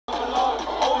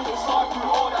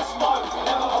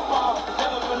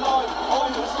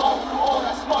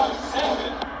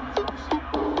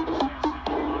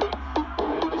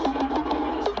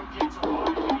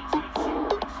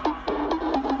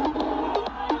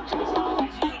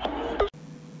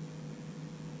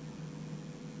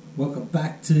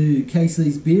back to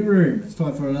Casey's Beer Room. It's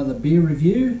time for another beer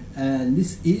review, and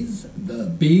this is the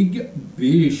Big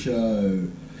Beer Show.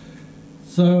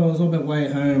 So I was on my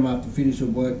way home after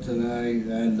finishing work today,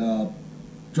 and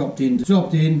dropped in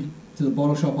to the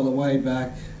bottle shop on the way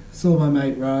back. Saw my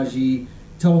mate Raji,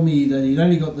 told me that he'd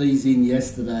only got these in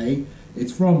yesterday.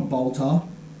 It's from Balter.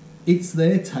 It's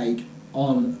their take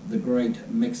on the great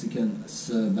Mexican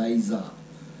Cerveza.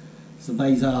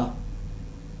 Cerveza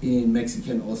in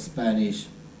Mexican or Spanish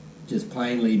just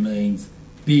plainly means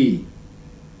beer.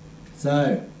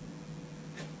 So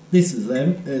this is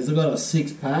them. They've got a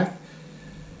 6-pack.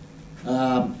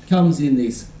 Comes in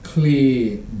this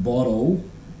clear bottle,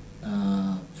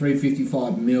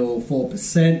 355ml,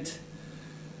 4%.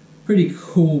 Pretty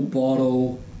cool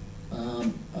bottle.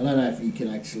 I don't know if you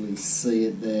can actually see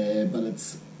it there, but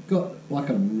it's got like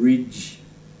a ridge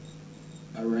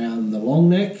around the long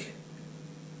neck.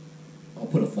 I'll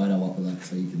put a photo up of that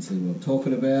so you can see what I'm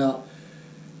talking about.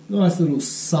 Nice little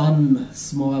sun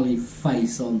smiley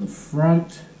face on the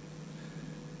front.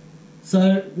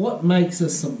 So what makes a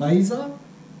cerveza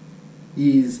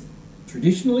is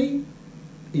traditionally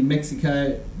in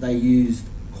Mexico they used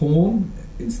corn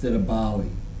instead of barley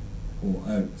or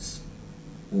oats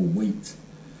or wheat.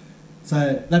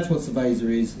 So that's what cerveza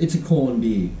is. It's a corn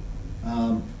beer.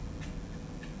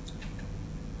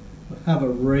 Have a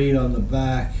read on the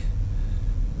back.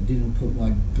 I didn't put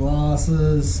my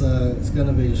glasses, so it's going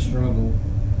to be a struggle.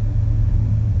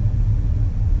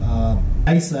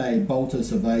 They say Balter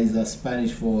Cerveza,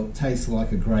 Spanish for tastes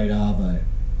like a great Arvo.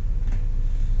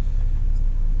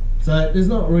 So there's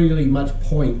not really much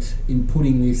point in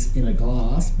putting this in a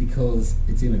glass because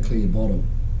it's in a clear bottle,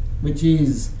 which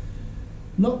is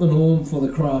not the norm for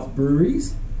the craft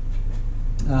breweries.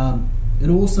 It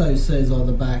also says on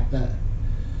the back that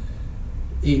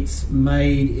it's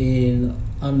made in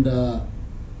under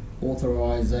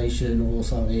authorization or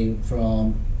something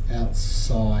from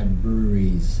outside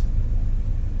breweries,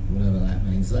 whatever that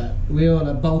means. That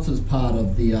Balter's part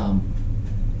of the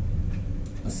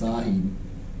Asahi,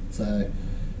 so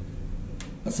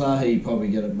Asahi probably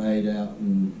get it made out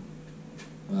in,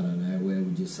 I don't know, where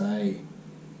would you say,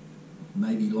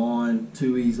 maybe Line,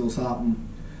 Tui's or something.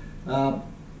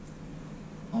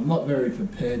 I'm not very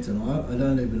prepared tonight. I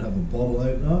don't even have a bottle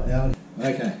opener out.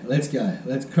 Okay, let's go.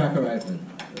 Let's crack her open.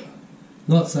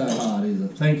 Not so hard, is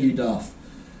it? Thank you, Duff.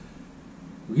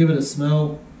 We'll give it a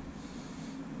smell.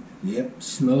 Yep,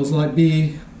 smells like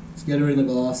beer. Let's get her in the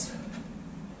glass.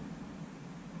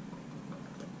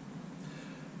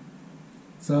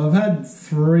 So I've had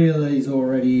 3 of these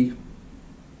already.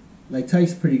 They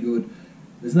taste pretty good.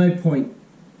 There's no point,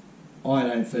 I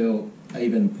don't feel,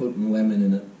 even putting lemon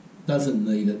in it. Doesn't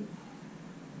need it.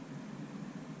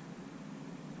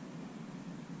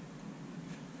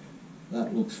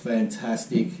 That looks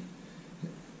fantastic.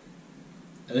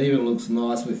 It even looks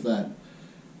nice with that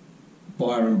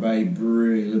Byron Bay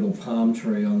Brewery little palm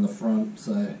tree on the front.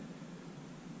 So,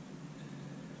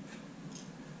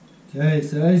 okay,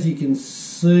 so as you can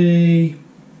see,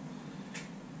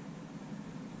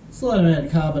 slight amount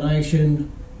of carbonation,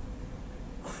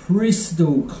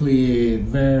 crystal clear,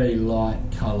 very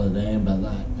light coloured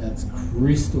amber. That's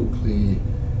crystal clear.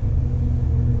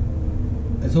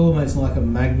 It's almost like a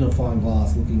magnifying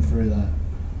glass looking through that.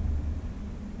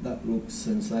 That looks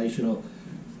sensational.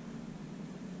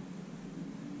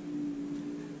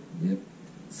 Yep.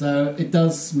 So it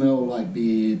does smell like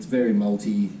beer. It's very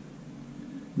malty.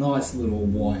 Nice little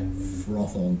white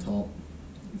froth on top.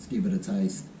 Let's give it a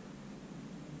taste.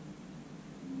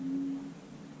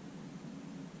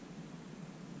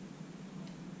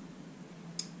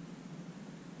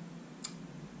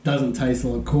 Doesn't taste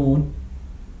like corn.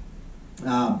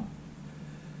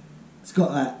 It's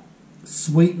got that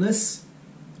sweetness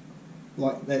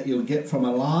like that you'll get from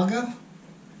a lager,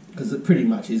 because it pretty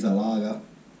much is a lager.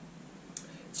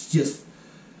 It's just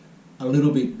a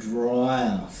little bit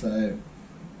drier. So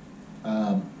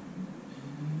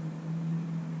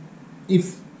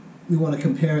if we want to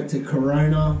compare it to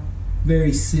Corona,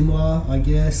 very similar, I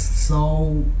guess.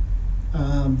 Sol,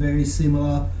 very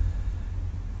similar.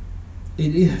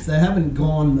 It is. They haven't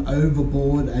gone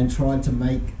overboard and tried to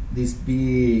make this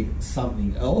beer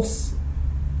something else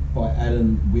by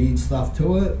adding weird stuff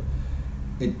to it.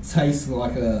 It tastes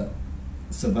like a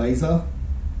cerveza.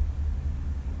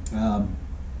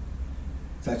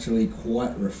 It's actually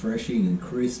quite refreshing and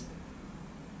crisp.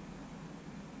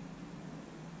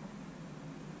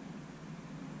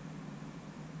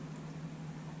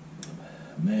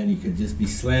 Man, you could just be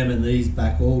slamming these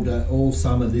back all day, all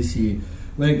summer this year.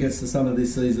 When it gets to summer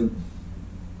this season,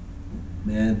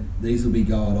 man, these will be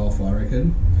going off, I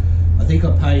reckon. I think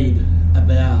I paid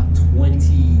about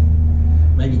 20,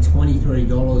 maybe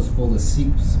 $23 for the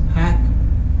 6-pack.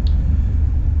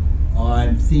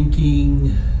 I'm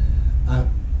thinking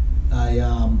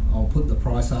I'll put the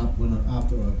price up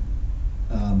after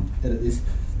I edit this.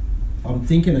 I'm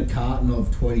thinking a carton of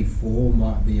 24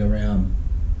 might be around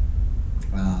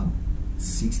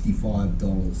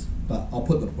 $65, but I'll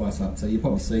put the price up, so you're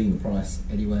probably seeing the price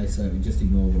anyway, so just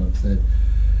ignore what I've said.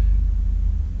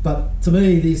 But to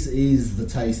me, this is the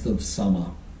taste of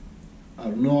summer. A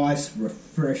nice,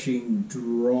 refreshing,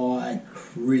 dry,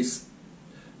 crisp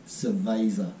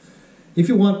Cerveza. If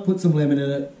you want, put some lemon in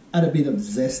it, add a bit of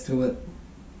zest to it.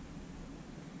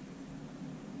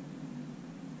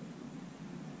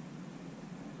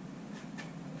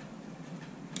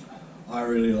 I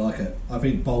really like it. I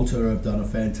think Balter have done a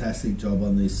fantastic job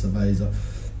on this Cerveza.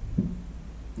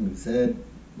 Like I said,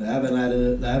 they haven't added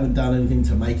it, they haven't done anything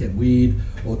to make it weird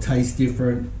or taste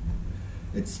different.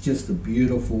 It's just a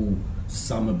beautiful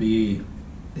summer beer,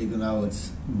 even though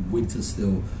it's winter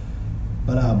still.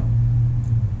 But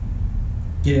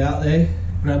get out there,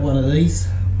 grab one of these,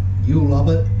 you'll love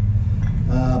it.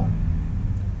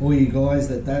 All you guys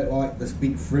that don't like this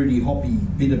big fruity hoppy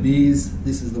bitter beers,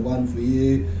 this is the one for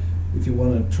you. If you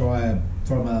want to try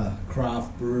from a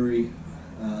craft brewery.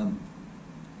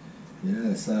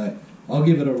 Yeah, so I'll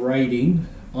give it a rating.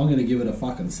 I'm going to give it a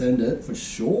fucking send it for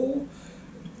sure,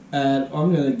 and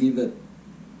I'm going to give it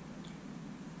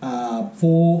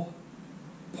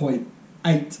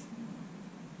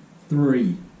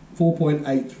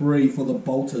 4.83 for the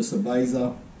Balter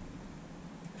Cerveza.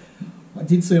 I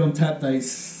did see on tap,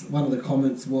 one of the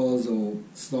comments was, or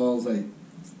styles, they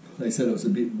said it was a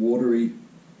bit watery.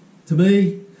 To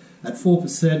me, at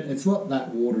 4%, it's not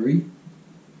that watery.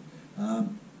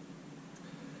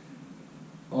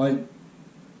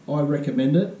 I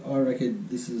recommend it. I reckon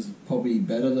this is probably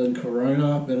better than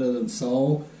Corona, better than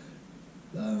Sol.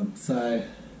 So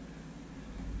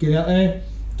get out there,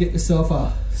 get yourself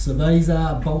a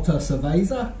Cerveza, Balter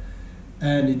Cerveza,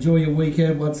 and enjoy your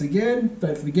weekend once again.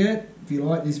 Don't forget, if you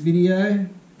like this video,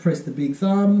 press the big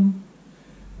thumb.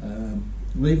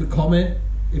 Leave a comment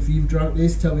if you've drunk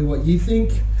this, tell me what you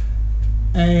think.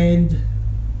 And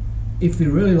if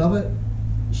you really love it,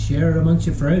 share it amongst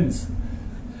your friends.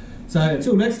 So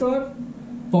until next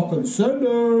time, fucking send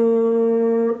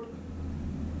it!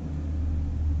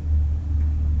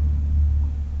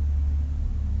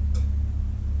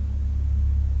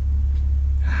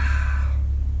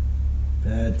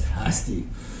 Fantastic.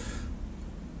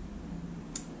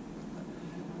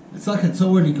 It's like it's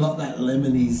already got that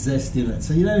lemony zest in it,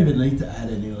 so you don't even need to add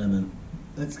any lemon.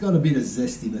 It's got a bit of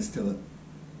zestiness to it.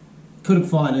 Couldn't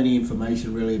find any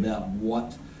information really about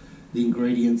what the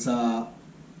ingredients are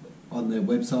on their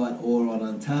website or on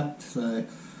Untapped, so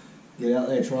get out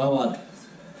there, try one.